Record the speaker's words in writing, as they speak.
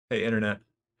Hey, Internet.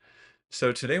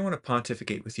 So today I want to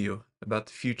pontificate with you about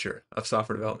the future of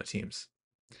software development teams.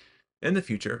 In the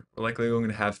future, we're likely going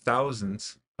to have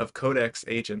thousands of Codex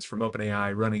agents from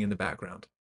OpenAI running in the background.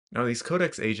 Now, these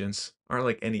Codex agents aren't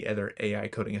like any other AI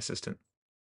coding assistant,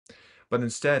 but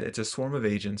instead it's a swarm of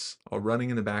agents all running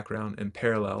in the background in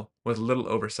parallel with little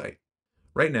oversight.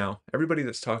 Right now, everybody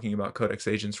that's talking about Codex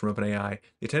agents from OpenAI,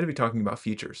 they tend to be talking about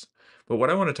features. But what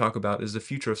I want to talk about is the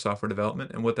future of software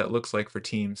development and what that looks like for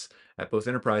teams at both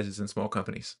enterprises and small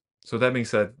companies. So with that being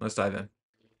said, let's dive in.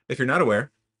 If you're not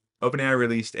aware, OpenAI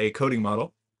released a coding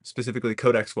model, specifically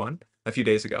Codex 1, a few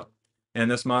days ago.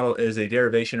 And this model is a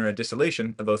derivation or a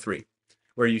distillation of O3,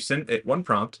 where you send it one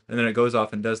prompt and then it goes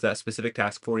off and does that specific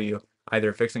task for you,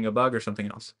 either fixing a bug or something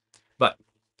else. But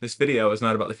this video is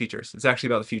not about the features. It's actually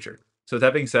about the future. So with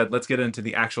that being said, let's get into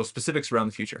the actual specifics around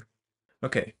the future.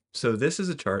 Okay, so this is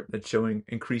a chart that's showing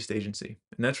increased agency,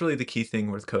 and that's really the key thing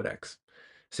with Codex.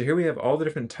 So here we have all the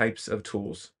different types of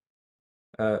tools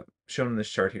shown in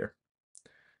this chart here.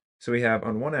 So we have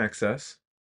on one axis,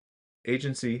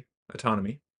 agency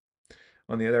autonomy.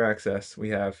 On the other axis, we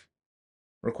have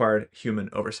required human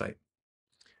oversight.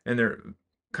 And they're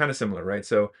kind of similar, right?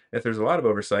 So if there's a lot of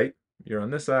oversight, you're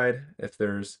on this side. If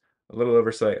there's a little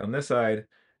oversight on this side,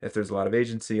 if there's a lot of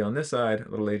agency on this side, a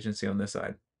little agency on this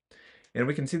side. And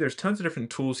we can see there's tons of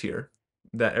different tools here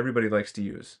that everybody likes to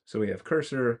use. So we have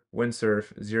Cursor,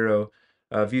 Windsurf, Zero,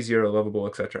 V0, Lovable,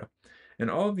 etc. And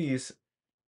all of these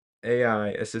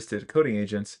AI-assisted coding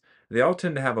agents, they all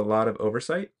tend to have a lot of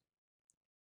oversight,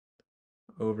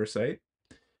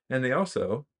 and they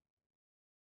also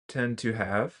tend to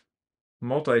have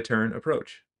multi-turn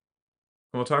approach.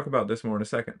 And we'll talk about this more in a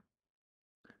second.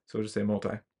 So we'll just say multi.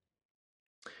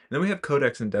 And then we have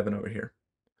Codex and Devon over here.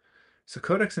 So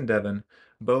Codex and Devon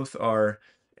both are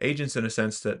agents in a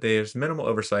sense that there's minimal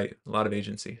oversight, a lot of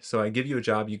agency. So I give you a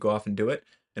job, you go off and do it,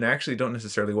 and I actually don't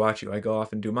necessarily watch you. I go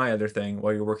off and do my other thing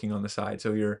while you're working on the side.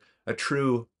 So you're a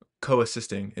true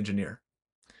co-assisting engineer.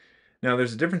 Now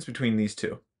there's a difference between these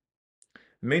two.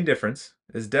 The main difference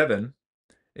is Devon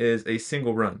is a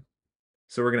single run.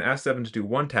 So we're going to ask Devon to do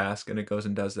one task and it goes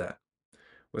and does that.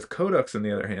 With Codex, on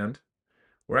the other hand,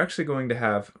 we're actually going to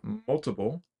have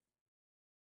multiple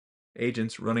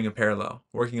agents running in parallel,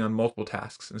 working on multiple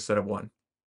tasks instead of one.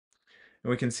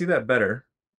 And we can see that better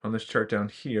on this chart down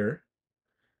here.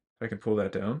 If I can pull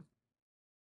that down.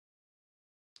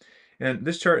 And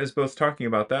this chart is both talking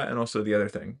about that and also the other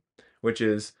thing, which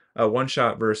is a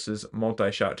one-shot versus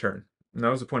multi-shot turn. And that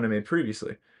was the point I made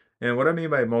previously. And what I mean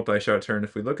by multi-shot turn,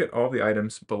 if we look at all the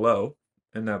items below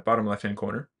in that bottom left-hand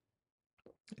corner,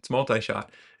 it's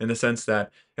multi-shot in the sense that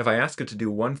if I ask it to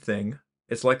do one thing,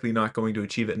 it's likely not going to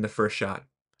achieve it in the first shot.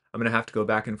 I'm going to have to go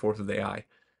back and forth with AI.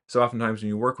 So oftentimes when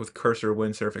you work with Cursor,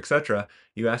 Windsurf, etc.,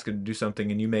 you ask it to do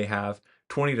something and you may have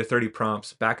 20 to 30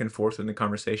 prompts back and forth in the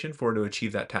conversation for it to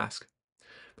achieve that task.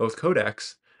 But with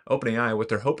Codex, OpenAI, what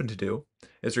they're hoping to do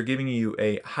is they're giving you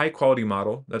a high quality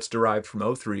model that's derived from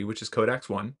O3, which is Codex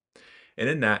 1. And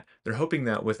in that, they're hoping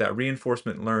that with that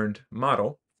reinforcement learned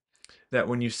model, that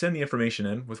when you send the information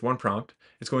in with one prompt,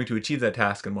 it's going to achieve that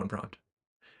task in one prompt.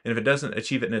 And if it doesn't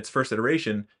achieve it in its first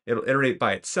iteration, it'll iterate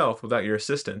by itself without your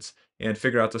assistance and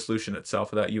figure out the solution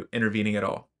itself without you intervening at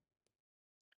all.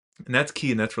 And that's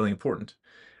key and that's really important.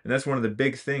 And that's one of the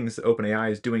big things that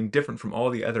OpenAI is doing different from all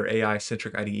the other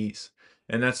AI-centric IDEs.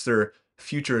 And that's their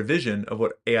future vision of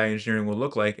what AI engineering will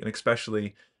look like, and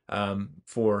especially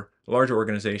for larger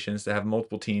organizations that have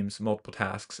multiple teams, multiple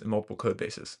tasks, and multiple code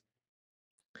bases.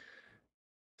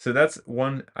 So that's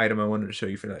one item I wanted to show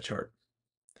you for that chart.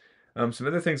 Some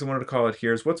other things I wanted to call out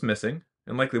here is what's missing,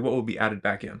 and likely what will be added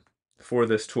back in for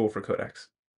this tool for Codex.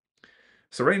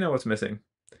 So right now what's missing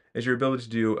is your ability to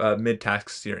do mid-task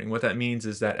steering. What that means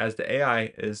is that as the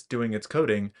AI is doing its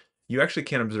coding, you actually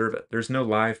can't observe it. There's no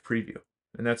live preview.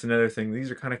 And that's another thing. These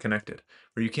are kind of connected,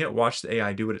 where you can't watch the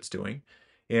AI do what it's doing.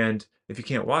 And if you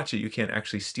can't watch it, you can't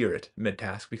actually steer it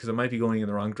mid-task because it might be going in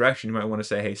the wrong direction. You might want to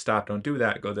say, hey, stop, don't do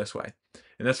that, go this way.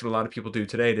 And that's what a lot of people do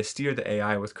today to steer the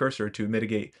AI with Cursor to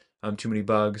mitigate too many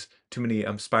bugs, too many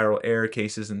spiral error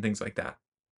cases, and things like that.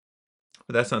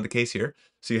 But that's not the case here.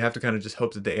 So you have to kind of just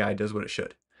hope that the AI does what it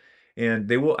should. And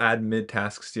they will add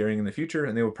mid-task steering in the future,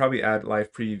 and they will probably add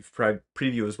live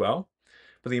preview as well.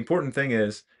 But the important thing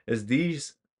is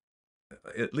these,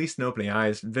 at least in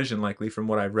OpenAI's vision likely from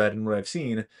what I've read and what I've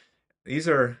seen, these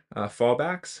are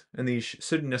fallbacks, and these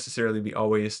shouldn't necessarily be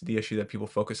always the issue that people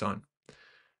focus on.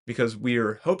 Because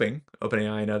we're hoping,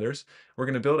 OpenAI and others, we're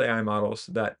going to build AI models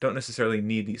that don't necessarily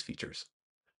need these features.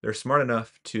 They're smart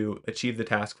enough to achieve the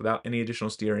task without any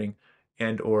additional steering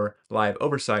and or live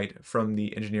oversight from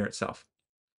the engineer itself.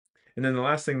 And then the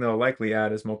last thing they'll likely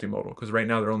add is multimodal, because right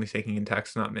now they're only taking in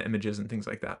text, not images and things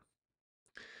like that.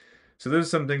 So those are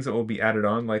some things that will be added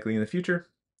on likely in the future.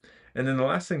 And then the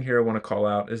last thing here I want to call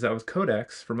out is that with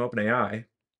Codex from OpenAI,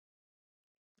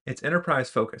 it's enterprise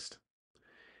focused.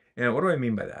 And what do I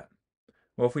mean by that?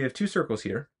 Well, if we have two circles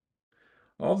here,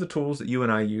 all of the tools that you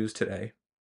and I use today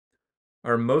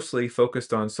are mostly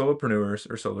focused on solopreneurs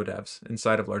or solo devs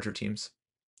inside of larger teams.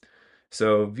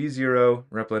 So V0,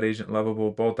 Replit Agent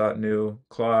Lovable, Bolt.new,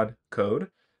 Claude, Code,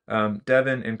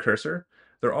 Devin, and Cursor,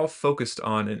 they're all focused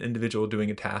on an individual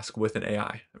doing a task with an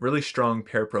AI, really strong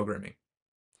pair programming.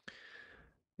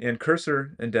 And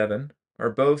Cursor and Devin are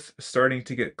both starting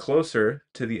to get closer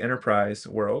to the enterprise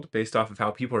world based off of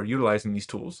how people are utilizing these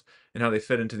tools and how they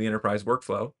fit into the enterprise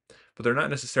workflow, but they're not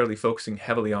necessarily focusing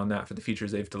heavily on that for the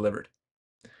features they've delivered.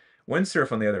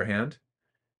 Windsurf, on the other hand,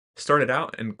 started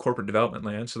out in corporate development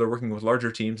land, so they're working with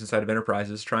larger teams inside of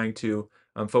enterprises, trying to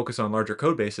focus on larger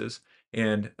code bases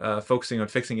and focusing on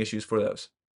fixing issues for those.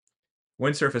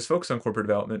 Windsurf is focused on corporate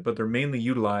development, but they're mainly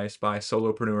utilized by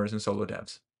solopreneurs and solo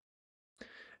devs.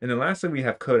 And then lastly, we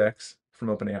have Codex from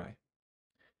OpenAI.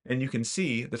 And you can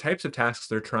see the types of tasks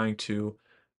they're trying to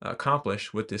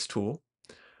accomplish with this tool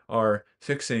are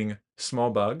fixing small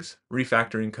bugs,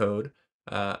 refactoring code,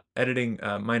 editing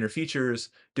minor features,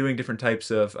 doing different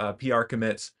types of PR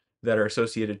commits that are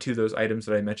associated to those items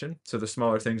that I mentioned. So the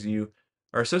smaller things you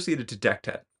are associated to tech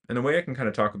debt. And the way I can kind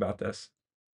of talk about this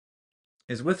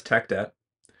is with tech debt,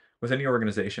 with any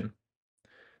organization,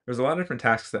 there's a lot of different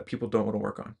tasks that people don't want to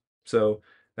work on. So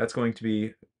that's going to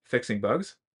be fixing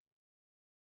bugs.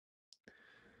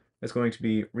 It's going to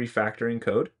be refactoring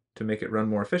code to make it run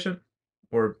more efficient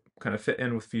or kind of fit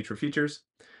in with future features,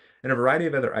 and a variety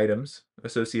of other items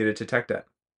associated to tech debt.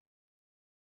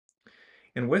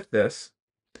 And with this,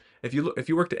 if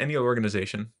you worked at any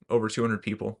organization over 200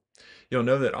 people, you'll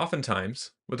know that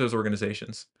oftentimes with those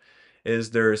organizations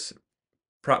is there's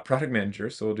product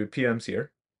managers, so we'll do PMs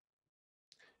here,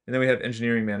 and then we have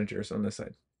engineering managers on this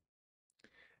side.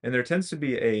 And there tends to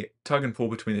be a tug and pull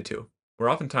between the two, where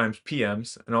oftentimes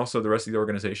PMs and also the rest of the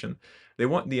organization, they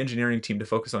want the engineering team to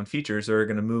focus on features that are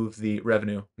going to move the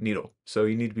revenue needle. So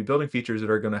you need to be building features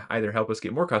that are going to either help us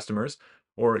get more customers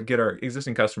or get our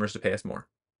existing customers to pay us more.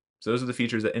 So those are the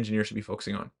features that engineers should be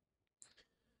focusing on.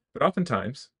 But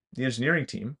oftentimes, the engineering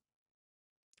team,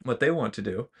 what they want to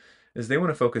do is they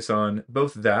want to focus on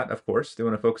both that, of course, they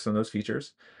want to focus on those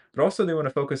features, but also they want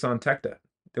to focus on tech debt.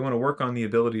 They want to work on the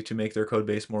ability to make their code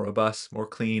base more robust, more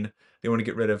clean. They want to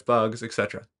get rid of bugs,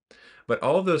 etc. But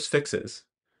all of those fixes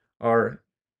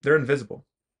they're invisible.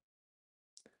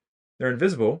 They're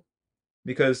invisible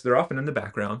because they're often in the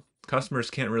background. Customers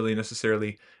can't really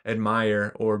necessarily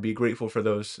admire or be grateful for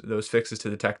those fixes to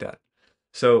the tech debt.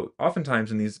 So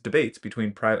oftentimes in these debates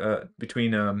between product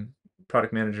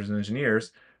managers and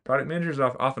engineers, product managers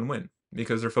often win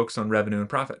because they're focused on revenue and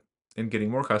profit and getting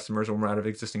more customers or more out of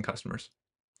existing customers.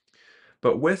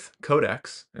 But with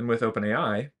Codex and with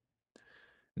OpenAI,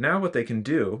 now what they can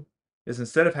do is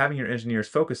instead of having your engineers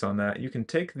focus on that, you can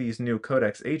take these new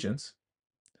Codex agents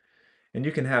and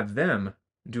you can have them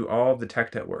do all of the tech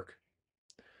debt work.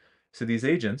 So these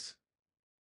agents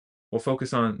will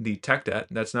focus on the tech debt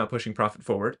that's not pushing profit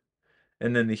forward,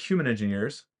 and then the human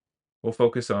engineers will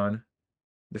focus on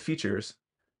the features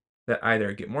that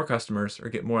either get more customers or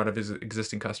get more out of his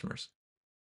existing customers.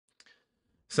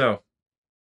 So,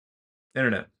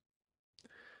 internet.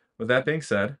 With that being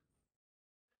said,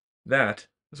 that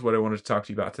is what I wanted to talk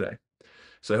to you about today.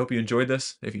 So I hope you enjoyed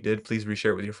this. If you did, please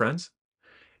reshare it with your friends.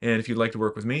 And if you'd like to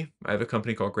work with me, I have a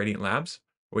company called Gradient Labs,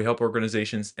 where we help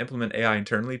organizations implement AI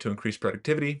internally to increase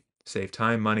productivity, save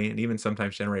time, money, and even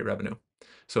sometimes generate revenue.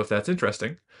 So if that's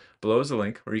interesting, below is a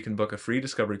link where you can book a free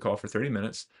discovery call for 30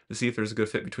 minutes to see if there's a good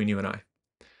fit between you and I.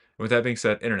 And with that being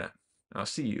said, internet, I'll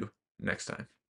see you next time.